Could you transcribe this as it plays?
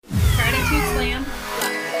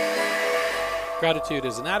Gratitude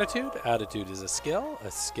is an attitude is a skill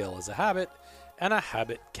is a habit, and a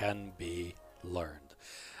habit can be learned.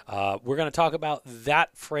 We're going to talk about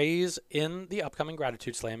that phrase in the upcoming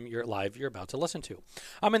Gratitude Slam you're about to listen to.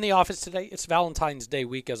 I'm in the office today. It's Valentine's Day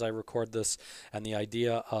week as I record this, and the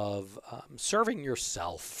idea of serving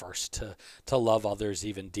yourself first to love others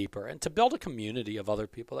even deeper and to build a community of other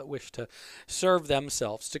people that wish to serve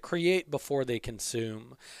themselves, to create before they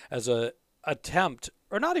consume as a attempt,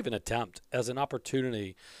 or not even attempt, as an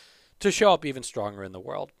opportunity to show up even stronger in the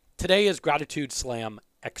world. Today is Gratitude Slam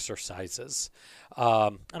exercises.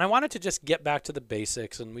 And I wanted to just get back to the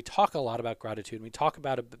basics, and we talk a lot about gratitude, and we talk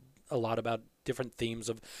about a lot about different themes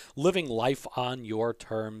of living life on your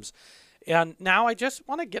terms. And now I just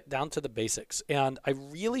want to get down to the basics, and I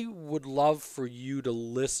really would love for you to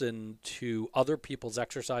listen to other people's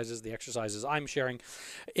exercises, the exercises I'm sharing,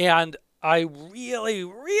 and I really,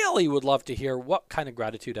 really would love to hear what kind of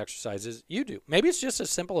gratitude exercises you do. Maybe it's just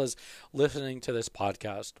as simple as listening to this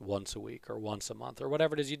podcast once a week or once a month or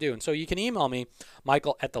whatever it is you do. And so you can email me,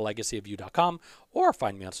 michael@thelegacyofyou.com, or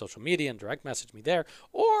find me on social media and direct message me there.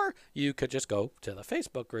 Or you could just go to the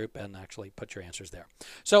Facebook group and actually put your answers there.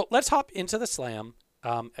 So let's hop into the slam.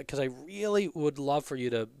 Because I really would love for you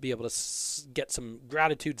to be able to get some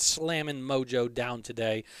gratitude slamming mojo down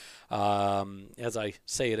today, as I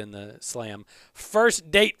say it in the slam. First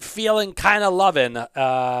date feeling kind of loving.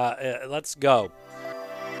 Let's go.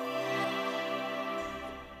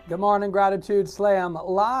 Good morning, Gratitude Slam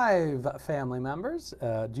Live, family members.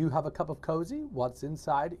 Do you have a cup of cozy? What's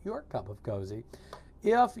inside your cup of cozy?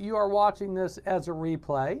 If you are watching this as a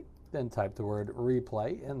replay, then type the word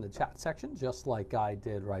replay in the chat section, just like I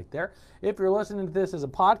did right there. If you're listening to this as a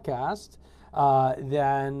podcast,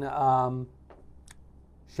 then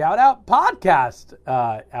shout out podcast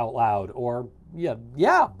out loud. Or,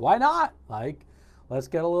 yeah, why not? Like, let's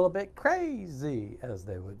get a little bit crazy, as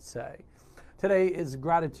they would say. Today is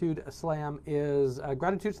Gratitude Slam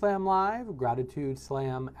Live, Gratitude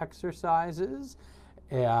Slam exercises.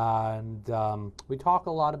 And we talk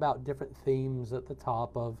a lot about different themes at the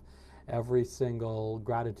top of every single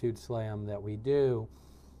Gratitude Slam that we do.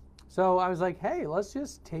 So I was like, hey, let's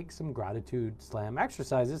just take some Gratitude Slam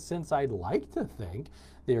exercises, since I'd like to think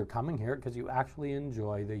that you're coming here because you actually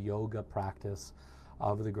enjoy the yoga practice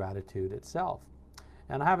of the gratitude itself.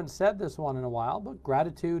 And I haven't said this one in a while, but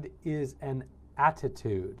gratitude is an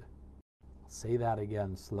attitude. I'll say that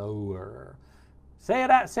again slower. Say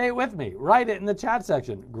it with me. Write it in the chat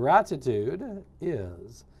section. Gratitude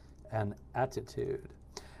is an attitude.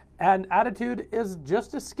 And attitude is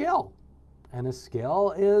just a skill. And a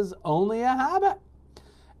skill is only a habit.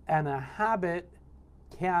 And a habit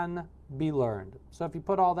can be learned. So if you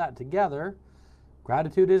put all that together,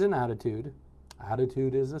 gratitude is an attitude.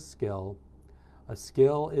 Attitude is a skill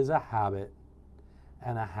is a habit.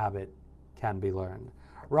 And a habit can be learned.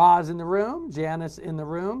 Ra's in the room, Janice in the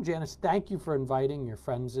room. Janice, thank you for inviting your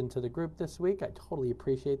friends into the group this week. I totally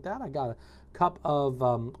appreciate that. I got a cup of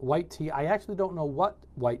white tea. I actually don't know what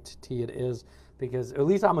white tea it is, because at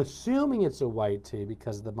least I'm assuming it's a white tea,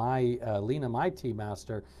 because Lena, my tea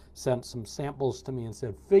master, sent some samples to me and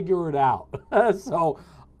said, figure it out. So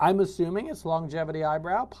I'm assuming it's Longevity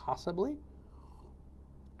Eyebrow, possibly,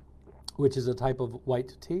 which is a type of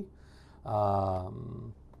white tea.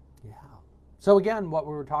 So again, what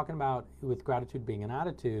we were talking about with gratitude being an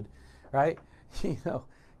attitude, right?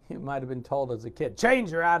 You might have been told as a kid,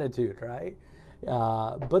 change your attitude, right?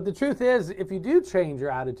 But the truth is, if you do change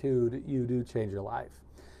your attitude, you do change your life.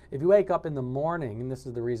 If you wake up in the morning, and this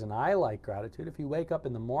is the reason I like gratitude, if you wake up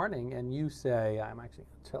in the morning and you say, I'm actually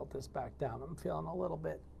going to tilt this back down, I'm feeling a little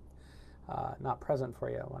bit not present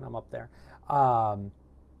for you when I'm up there.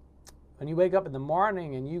 When you wake up in the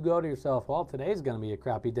morning and you go to yourself, well, today's going to be a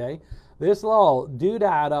crappy day. This little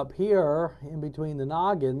doodad up here in between the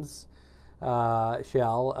noggins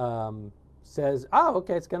shell says, oh,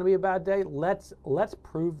 okay, it's going to be a bad day. Let's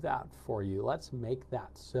prove that for you. Let's make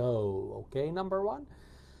that so. Okay, number one.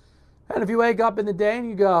 And if you wake up in the day and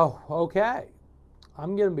you go, okay,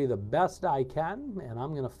 I'm going to be the best I can, and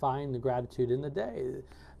I'm going to find the gratitude in the day,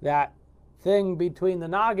 that thing between the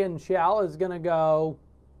noggin shell is going to go,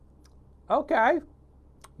 okay,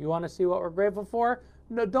 you want to see what we're grateful for?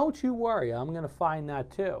 No, don't you worry. I'm going to find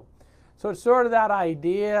that too. So it's sort of that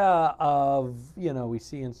idea of, we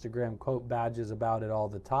see Instagram quote badges about it all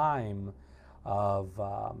the time, of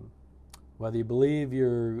whether you believe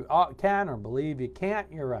you can or believe you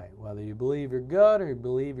can't, you're right. Whether you believe you're good or you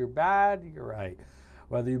believe you're bad, you're right.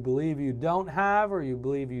 Whether you believe you don't have or you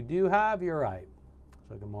believe you do have, you're right.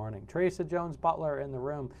 So good morning. Teresa Jones Butler in the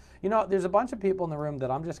room. There's a bunch of people in the room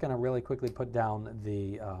that I'm just going to really quickly put down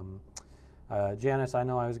the Janice, I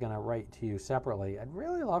know I was going to write to you separately. I'd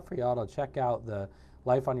really love for y'all to check out the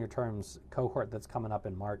Life on Your Terms cohort that's coming up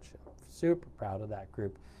in March. I'm super proud of that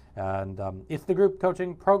group. And it's the group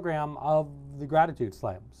coaching program of the Gratitude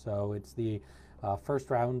Slam. So it's the first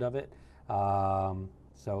round of it.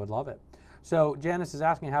 So I'd love it. So Janice is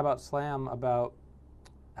asking, how about a slam about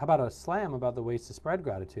the ways to spread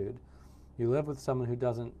gratitude? You live with someone who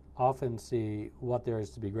doesn't often see what there is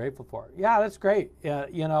to be grateful for. Yeah, that's great.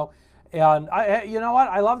 You know, and you know what?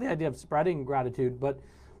 I love the idea of spreading gratitude, but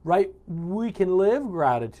right, we can live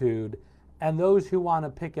gratitude, and those who want to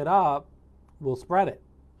pick it up will spread it.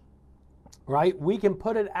 Right? We can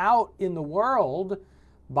put it out in the world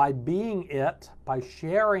by being it, by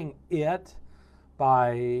sharing it,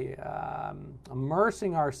 by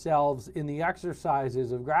immersing ourselves in the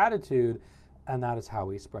exercises of gratitude, and that is how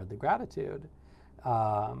we spread the gratitude.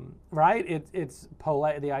 Right? It's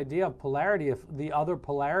the idea of polarity. If the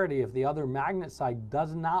other magnet side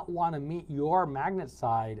does not want to meet your magnet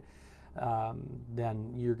side,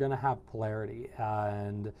 then you're going to have polarity.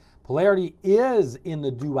 And polarity is in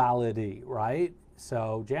the duality, right?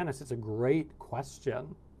 So, Janice, it's a great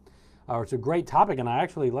question. Or it's a great topic, and I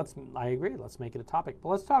agree, let's make it a topic. But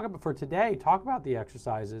let's talk about, for today, talk about the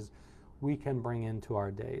exercises we can bring into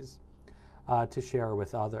our days to share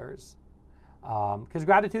with others. Because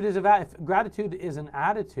gratitude is if gratitude is an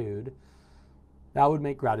attitude, that would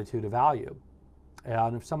make gratitude a value.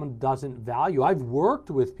 And if someone doesn't value, I've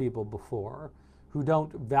worked with people before who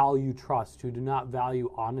don't value trust, who do not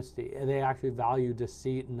value honesty, and they actually value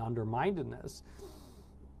deceit and underminedness.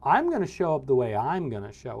 I'm going to show up the way I'm going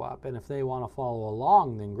to show up, and if they want to follow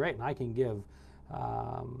along, then great. And I can give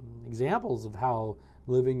examples of how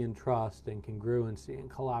living in trust and congruency and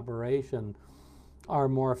collaboration are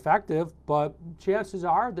more effective, but chances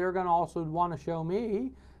are they're going to also want to show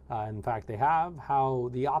me, in fact they have, how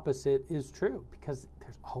the opposite is true, because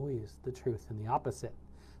there's always the truth in the opposite.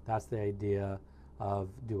 That's the idea of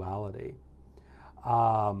duality.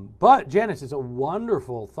 But Janice, is a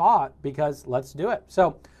wonderful thought, because let's do it.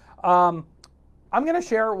 So I'm going to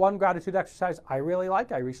share one gratitude exercise I really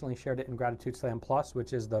like. I recently shared it in Gratitude Slam Plus,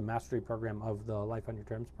 which is the mastery program of the Life on Your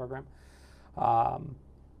Terms program.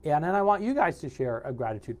 And then I want you guys to share a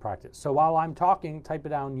gratitude practice. So while I'm talking, type it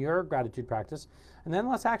down, your gratitude practice, and then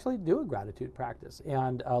let's actually do a gratitude practice.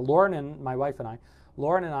 And Lauren and my wife and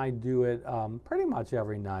I do it pretty much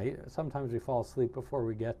every night. Sometimes we fall asleep before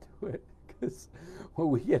we get to it, because when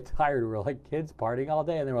we get tired, we're like kids partying all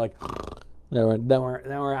day, and then we're like, then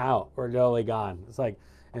we're out. We're totally gone. It's like,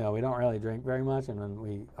 you know, we don't really drink very much, and when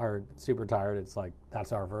we are super tired, it's like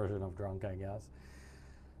that's our version of drunk, I guess.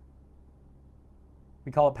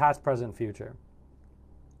 We call it past, present, future,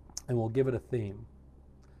 and we'll give it a theme.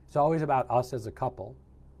 It's always about us as a couple,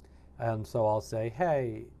 and so I'll say,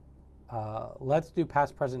 hey, let's do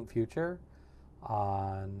past, present, future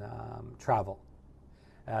on travel.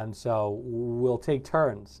 And so we'll take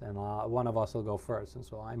turns, and one of us will go first. And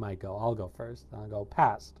so I'll go first, and I'll go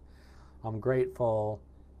past. I'm grateful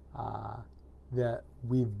that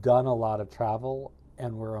we've done a lot of travel,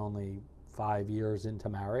 and we're only 5 years into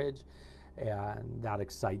marriage, and that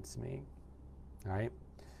excites me, all right?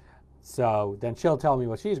 So then she'll tell me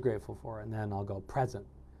what she's grateful for, and then I'll go present.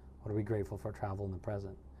 What are we grateful for travel in the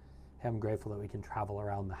present? I'm grateful that we can travel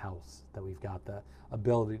around the house, that we've got the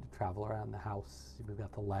ability to travel around the house. We've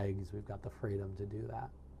got the legs, we've got the freedom to do that,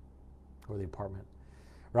 or the apartment,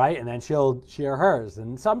 right? And then she'll share hers.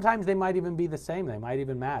 And sometimes they might even be the same. They might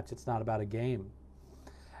even match. It's not about a game.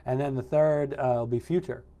 And then the third will be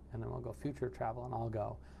future. And then we'll go future travel, and I'll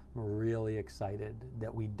go, I'm really excited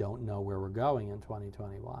that we don't know where we're going in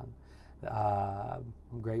 2021. I'm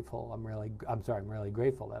grateful. I'm really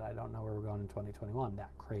grateful that I don't know where we're going in 2021. That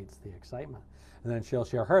creates the excitement. And then she'll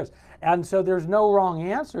share hers. And so there's no wrong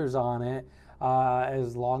answers on it,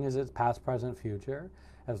 as long as it's past, present, future,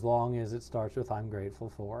 as long as it starts with I'm grateful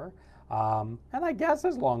for. And I guess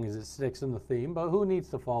as long as it sticks in the theme, but who needs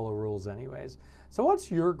to follow rules anyways? So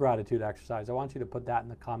what's your gratitude exercise? I want you to put that in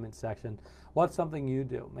the comment section. What's something you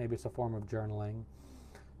do? Maybe it's a form of journaling.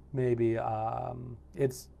 Maybe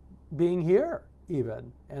it's being here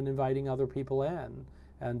even, and inviting other people in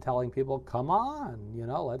and telling people, come on, you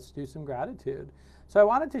know, let's do some gratitude. So I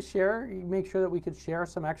wanted to make sure that we could share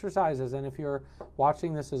some exercises. And if you're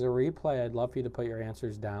watching this as a replay, I'd love for you to put your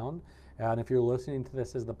answers down. And if you're listening to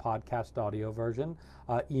this as the podcast audio version,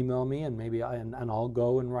 email me, and maybe and I'll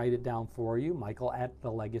go and write it down for you,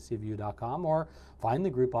 michael@thelegacyofyou.com, or find the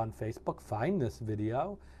group on Facebook, find this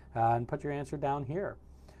video, and put your answer down here.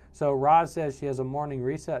 So Roz says she has a morning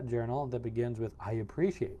reset journal that begins with I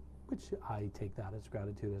appreciate, which I take that as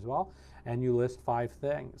gratitude as well, and you list 5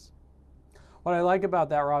 things. What I like about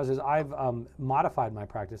that, Roz, is I've modified my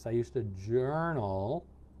practice. I used to journal,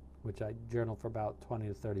 which I journal for about 20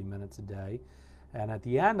 to 30 minutes a day. And at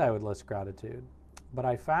the end, I would list gratitude. But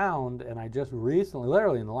I found, and I just recently,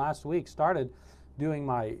 literally in the last week, started doing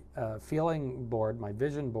my feeling board, my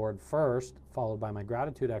vision board first, followed by my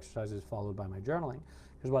gratitude exercises, followed by my journaling.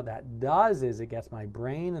 Because what that does is it gets my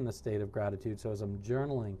brain in the state of gratitude. So as I'm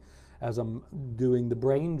journaling, as I'm doing the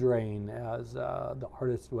brain drain, as the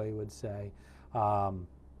artist way would say,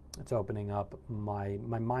 it's opening up, my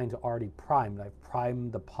mind's already primed. I've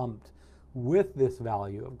primed the pump with this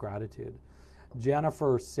value of gratitude.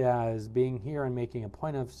 Jennifer says, being here and making a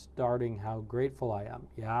point of starting how grateful I am.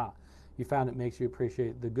 Yeah, you found it makes you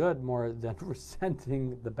appreciate the good more than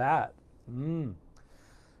resenting the bad.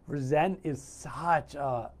 Resent is such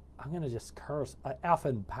a, I'm going to just curse, a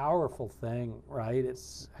effing powerful thing, right? It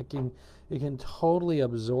can totally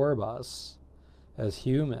absorb us as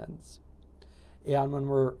humans. And when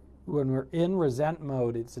we're in resent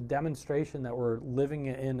mode, it's a demonstration that we're living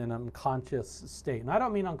in an unconscious state. And I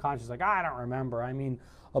don't mean unconscious like, I don't remember. I mean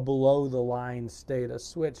a below the line state, a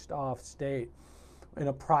switched off state, in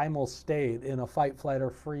a primal state, in a fight, flight, or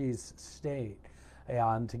freeze state.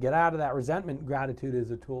 And to get out of that resentment, gratitude is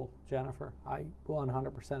a tool, Jennifer. I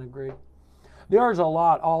 100% agree. There's a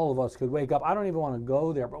lot all of us could wake up. I don't even want to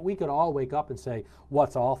go there, but we could all wake up and say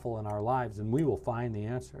what's awful in our lives, and we will find the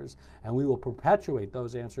answers, and we will perpetuate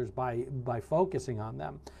those answers by focusing on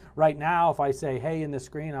them. Right now, if I say, hey, in the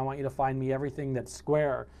screen, I want you to find me everything that's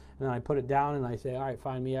square, and then I put it down and I say, all right,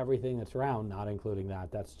 find me everything that's round, not including that.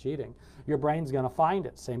 That's cheating. Your brain's going to find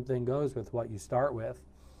it. Same thing goes with what you start with.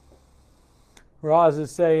 Roz is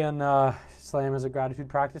saying, Slam is a gratitude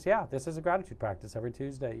practice. Yeah, this is a gratitude practice. Every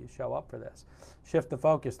Tuesday you show up for this. Shift the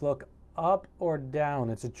focus. Look up or down.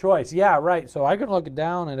 It's a choice. Yeah, right. So I can look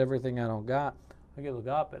down at everything I don't got. I can look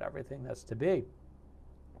up at everything that's to be.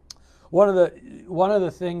 One of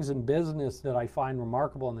the things in business that I find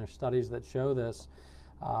remarkable, and there's studies that show this,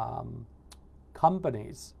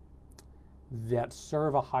 companies that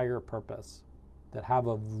serve a higher purpose, that have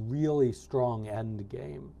a really strong end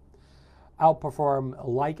game, outperform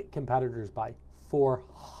like competitors by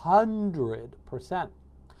 400%,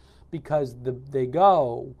 because they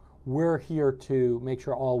go, we're here to make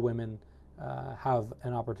sure all women have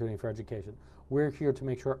an opportunity for education. We're here to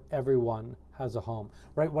make sure everyone has a home,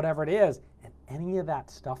 right? Whatever it is, and any of that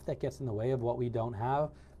stuff that gets in the way of what we don't have,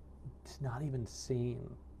 it's not even seen.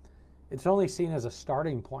 It's only seen as a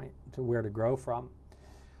starting point to where to grow from.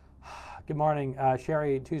 Good morning,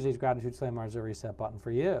 Sherry. Tuesday's Gratitude Slam is a reset button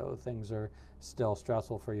for you. Things are still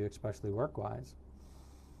stressful for you, especially work-wise.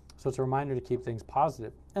 So it's a reminder to keep things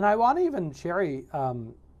positive. And I want to even, Sherry,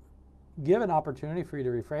 give an opportunity for you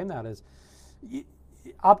to reframe that as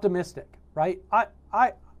optimistic, right?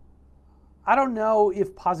 I don't know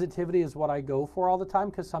if positivity is what I go for all the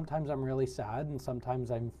time, because sometimes I'm really sad and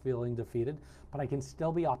sometimes I'm feeling defeated, but I can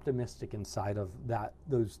still be optimistic inside of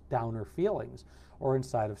those downer feelings or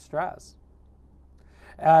inside of stress.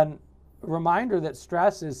 And reminder that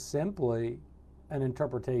stress is simply an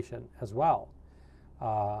interpretation as well.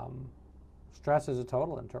 Stress is a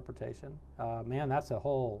total interpretation. Man, that's a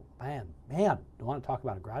whole, man, I want to talk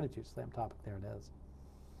about a gratitude slam topic. There it is.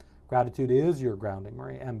 Gratitude is your grounding,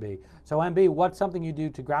 Marie, MB. So MB, what's something you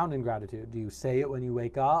do to ground in gratitude? Do you say it when you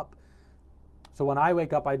wake up? So when I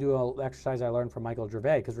wake up, I do an exercise I learned from Michael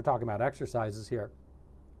Gervais, because we're talking about exercises here.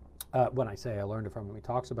 When I say I learned it from him, he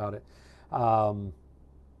talks about it.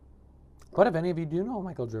 But if any of you do know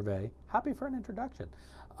Michael Gervais, happy for an introduction.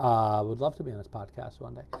 Would love to be on his podcast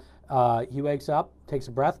one day. He wakes up, takes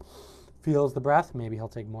a breath, feels the breath. Maybe he'll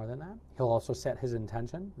take more than that. He'll also set his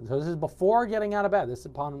intention. So this is before getting out of bed. This is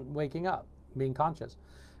upon waking up, being conscious.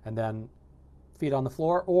 And then feet on the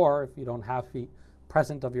floor, or if you don't have feet,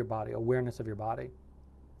 present of your body, awareness of your body,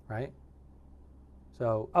 right?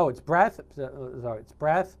 So, it's breath. Sorry, it's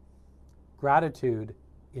breath, gratitude,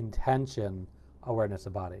 intention, awareness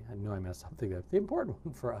of body. I knew I missed something there. The important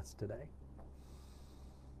one for us today.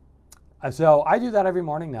 So I do that every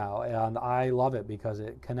morning now, and I love it because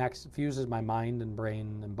it fuses my mind and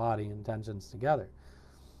brain and body intentions together.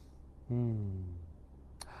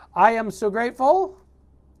 I am so grateful.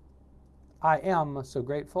 I am so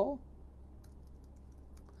grateful.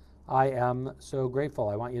 I am so grateful.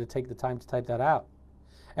 I want you to take the time to type that out.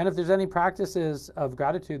 And if there's any practices of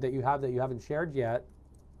gratitude that you haven't shared yet,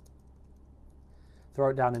 throw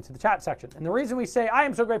it down into the chat section. And the reason we say, I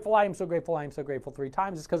am so grateful, I am so grateful, I am so grateful 3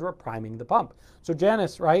 times is because we're priming the pump. So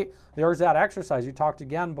Janice, right, there's that exercise. You talked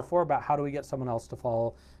again before about how do we get someone else to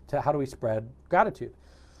follow, how do we spread gratitude?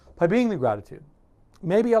 By being the gratitude.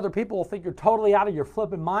 maybe other people will think you're totally out of your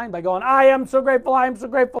flipping mind by going, I am so grateful, I am so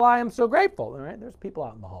grateful, I am so grateful. All right? There's people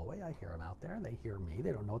out in the hallway. I hear them out there. They hear me.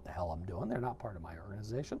 They don't know what the hell I'm doing. They're not part of my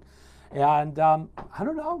organization. And I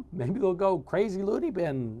don't know. Maybe they'll go crazy loony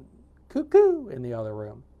bin cuckoo in the other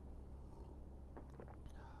room.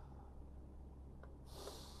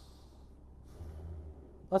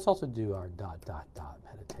 Let's also do our ...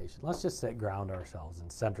 meditation. Let's just ground ourselves in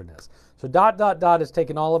centeredness. So ... is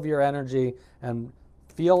taking all of your energy and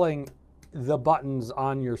feeling the buttons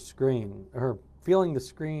on your screen, or feeling the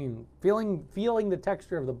screen, feeling the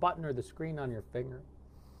texture of the button or the screen on your finger.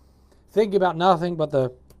 Think about nothing but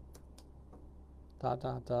the ...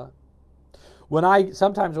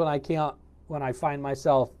 Sometimes when I find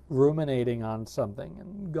myself ruminating on something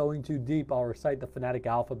and going too deep, I'll recite the phonetic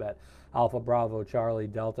alphabet, Alpha, Bravo, Charlie,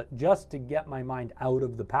 Delta, just to get my mind out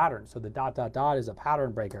of the pattern. So the ... is a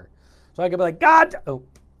pattern breaker. So I could be like, God! Oh.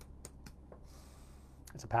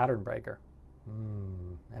 It's a pattern breaker.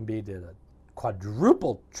 MB did a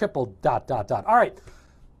quadruple, triple ... All right.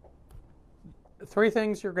 3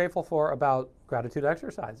 things you're grateful for about gratitude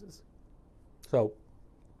exercises. So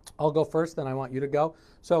I'll go first, then I want you to go.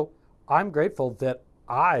 So I'm grateful that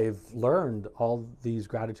I've learned all these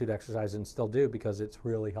gratitude exercises and still do, because it's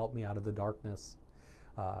really helped me out of the darkness.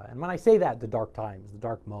 And when I say that, the dark times, the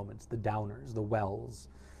dark moments, the downers, the wells,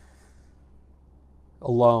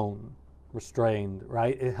 alone, restrained,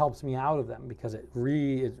 right? It helps me out of them because it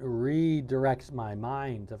redirects my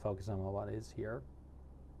mind to focus on what is here.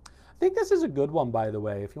 I think this is a good one, by the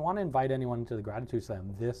way. If you want to invite anyone into the Gratitude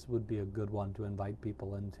Slam, this would be a good one to invite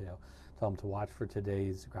people into. Tell them to watch for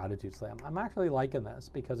today's Gratitude Slam. I'm actually liking this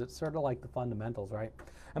because it's sort of like the fundamentals, right?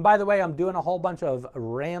 And by the way, I'm doing a whole bunch of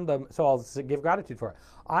random, so I'll give gratitude for it.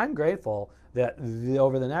 I'm grateful that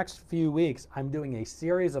over the next few weeks, I'm doing a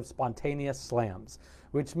series of spontaneous slams,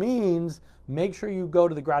 which means make sure you go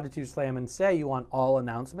to the Gratitude Slam and say you want all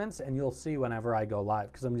announcements, and you'll see whenever I go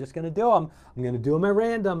live, because I'm just going to do them. I'm going to do them at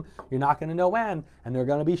random. You're not going to know when, and they're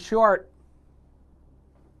going to be short.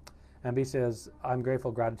 MB says, I'm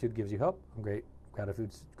grateful gratitude gives you hope. I'm great.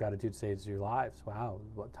 Gratitude saves your lives. Wow.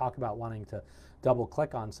 Talk about wanting to double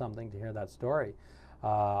click on something to hear that story.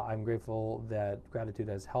 I'm grateful that gratitude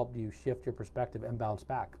has helped you shift your perspective and bounce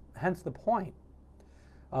back. Hence the point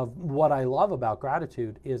of what I love about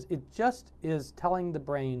gratitude is it just is telling the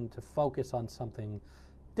brain to focus on something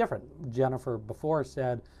different. Jennifer before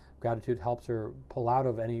said gratitude helps her pull out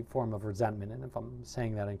of any form of resentment. And if I'm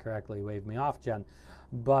saying that incorrectly, wave me off, Jen.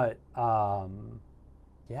 But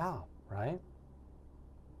yeah, right?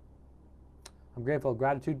 I'm grateful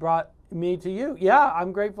gratitude brought me to you. Yeah,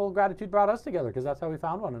 I'm grateful gratitude brought us together, because that's how we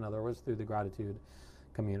found one another, was through the gratitude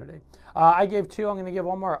community. I gave 2. I'm going to give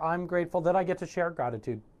 1 more. I'm grateful that I get to share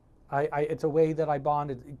gratitude. It's a way that I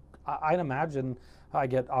bond. I'd imagine I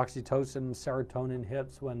get oxytocin, serotonin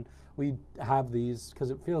hits when we have these, because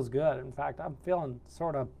it feels good. In fact, I'm feeling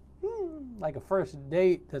sort of like a first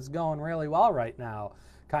date that's going really well right now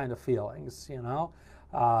kind of feelings, you know.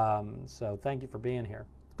 So thank you for being here.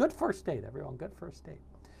 Good first date, everyone. Good first date.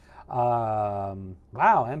 Wow,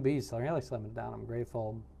 MB's really slimming down. I'm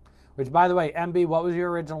grateful. Which, by the way, MB, what was your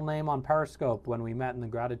original name on Periscope when we met in the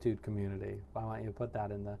gratitude community? I want you to put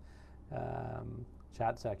that in the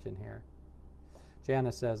chat section here.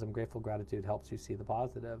 Janice says, I'm grateful gratitude helps you see the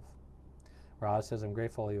positive. Roz says, I'm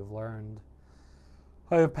grateful you've learned.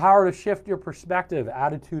 I have power to shift your perspective,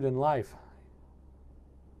 attitude, and life.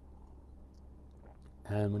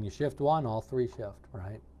 And when you shift one, all 3 shift,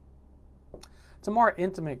 right? It's a more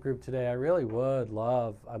intimate group today. I really would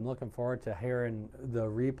love, I'm looking forward to hearing the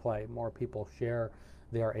replay. More people share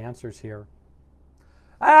their answers here.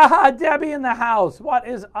 Debbie in the house. What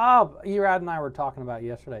is up? Erad and I were talking about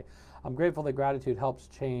yesterday. I'm grateful that gratitude helps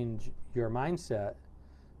change your mindset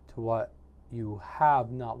to what you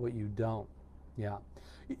have, not what you don't. Yeah.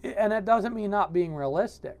 And it doesn't mean not being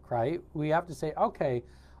realistic, right? We have to say, okay,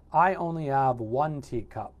 I only have 1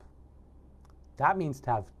 teacup. That means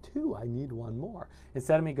to have 2, I need 1 more.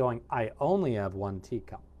 Instead of me going, I only have 1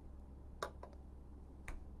 teacup.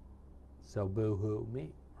 So boo-hoo me,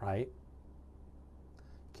 right?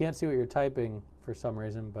 Can't see what you're typing for some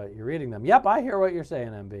reason, but you're reading them. Yep, I hear what you're saying,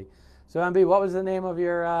 MB. So MB, what was the name of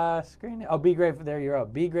your screen? Oh, Be Grateful. There you're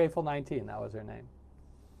up. Be Grateful 19. That was her name.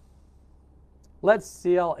 Let's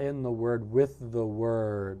seal in the word with the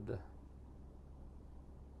word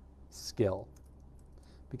skill.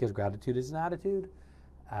 Because gratitude is an attitude,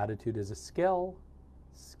 attitude is a skill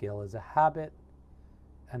is a habit,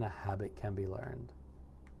 and a habit can be learned.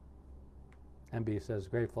 MB says,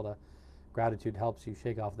 grateful to gratitude helps you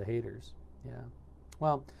shake off the haters. Yeah.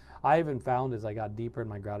 Well, I even found as I got deeper in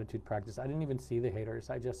my gratitude practice, I didn't even see the haters.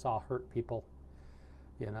 I just saw hurt people,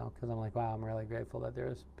 because I'm like, wow, I'm really grateful that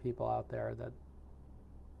there's people out there that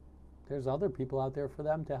there's other people out there for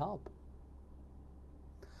them to help.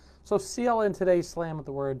 So seal in today's slam with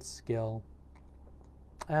the word skill.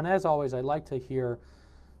 And as always, I'd like to hear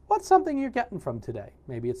what's something you're getting from today.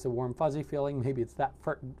 Maybe it's a warm, fuzzy feeling. Maybe it's that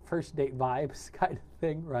first date vibes kind of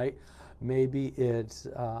thing, right? Maybe it's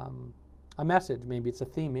a message. Maybe it's a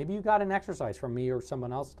theme. Maybe you got an exercise from me or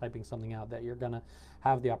someone else typing something out that you're going to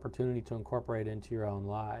have the opportunity to incorporate into your own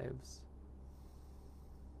lives.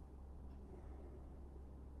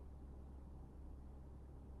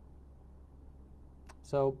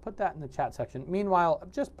 So put that in the chat section. Meanwhile,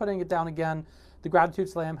 just putting it down again, the Gratitude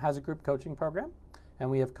Slam has a group coaching program, and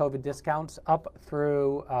we have COVID discounts up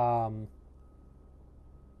through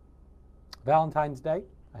Valentine's Day.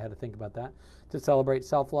 I had to think about that, to celebrate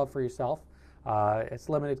self-love for yourself. It's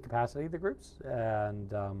limited capacity, the groups,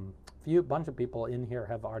 and a bunch of people in here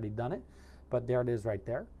have already done it, but there it is right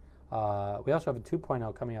there. We also have a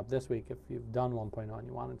 2.0 coming up this week if you've done 1.0 and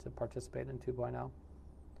you wanted to participate in 2.0.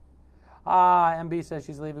 MB says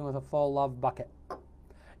she's leaving with a full love bucket.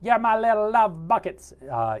 Yeah, my little love buckets.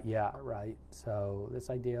 Yeah, right. So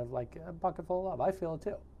this idea of like a bucket full of love, I feel it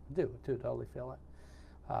too. I do totally feel it.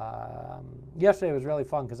 Yesterday was really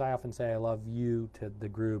fun because I often say I love you to the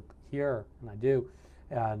group here, and I do.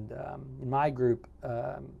 And in my group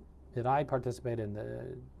that I participate in,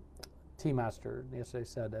 the Tea Master yesterday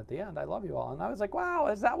said at the end, I love you all. And I was like, wow,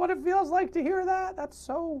 is that what it feels like to hear that? That's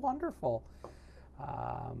so wonderful.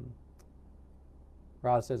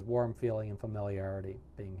 Roz says warm feeling and familiarity,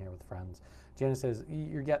 being here with friends. Janice says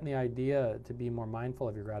you're getting the idea to be more mindful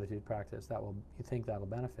of your gratitude practice. You think that'll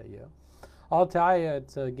benefit you. I'll tell you,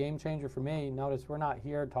 it's a game changer for me. Notice we're not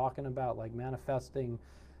here talking about like manifesting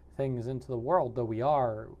things into the world, though we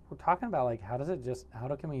are. We're talking about like how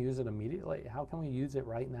can we use it immediately? How can we use it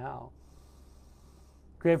right now?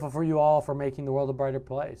 Grateful for you all for making the world a brighter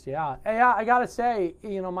place. Yeah, I gotta say,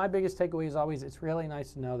 my biggest takeaway is always it's really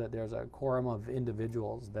nice to know that there's a quorum of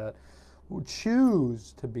individuals that who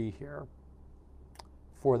choose to be here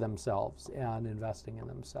for themselves and investing in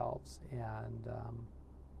themselves. And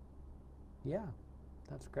yeah,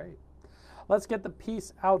 that's great. Let's get the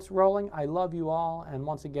peace outs rolling. I love you all. And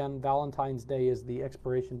once again, Valentine's Day is the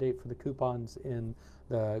expiration date for the coupons in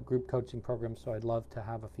the group coaching program. So I'd love to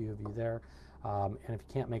have a few of you there. And if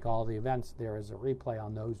you can't make all the events, there is a replay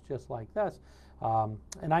on those just like this.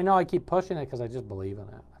 And I know I keep pushing it because I just believe in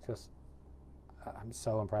it. I'm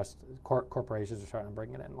so impressed. Corporations are starting to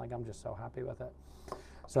bring it in. Like, I'm just so happy with it.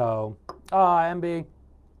 So, MB,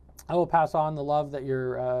 I will pass on the love that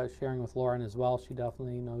you're sharing with Lauren as well. She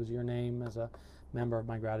definitely knows your name as a member of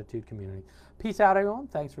my gratitude community. Peace out, everyone.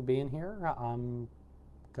 Thanks for being here. I'm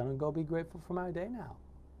going to go be grateful for my day now.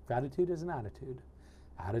 Gratitude is an attitude.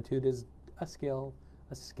 Attitude is a skill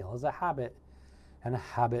is a habit, and a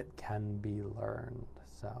habit can be learned.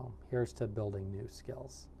 So here's to building new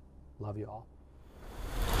skills. Love you all.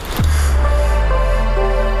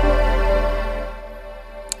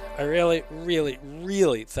 I really, really,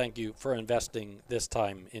 really thank you for investing this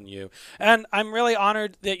time in you. And I'm really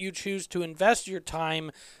honored that you choose to invest your time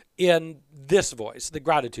in this voice, the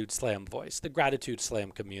Gratitude Slam voice, the Gratitude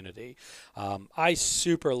Slam community. I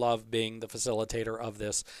super love being the facilitator of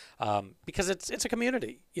this because it's a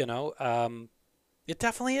community, It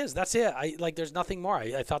definitely is. That's it. There's nothing more.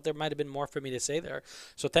 I thought there might have been more for me to say there.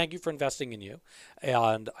 So thank you for investing in you.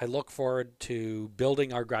 And I look forward to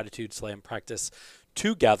building our Gratitude Slam practice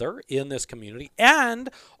together in this community, and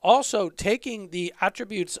also taking the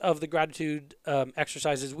attributes of the gratitude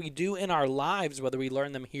exercises we do in our lives, whether we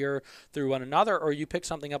learn them here through one another or you pick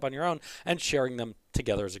something up on your own, and sharing them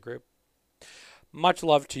together as a group. Much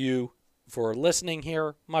love to you for listening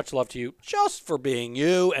here. Much love to you just for being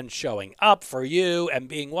you and showing up for you and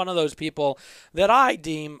being one of those people that I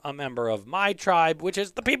deem a member of my tribe, which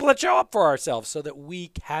is the people that show up for ourselves so that we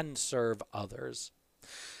can serve others.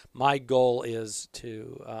 My goal is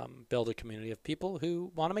to build a community of people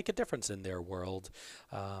who want to make a difference in their world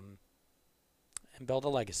and build a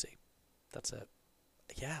legacy. That's it.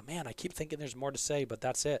 Yeah, man, I keep thinking there's more to say, but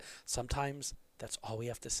that's it. Sometimes that's all we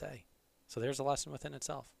have to say. So there's a lesson within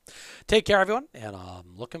itself. Take care, everyone, and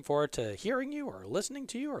I'm looking forward to hearing you or listening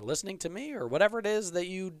to me or whatever it is that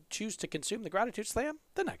you choose to consume the Gratitude Slam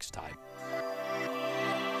the next time.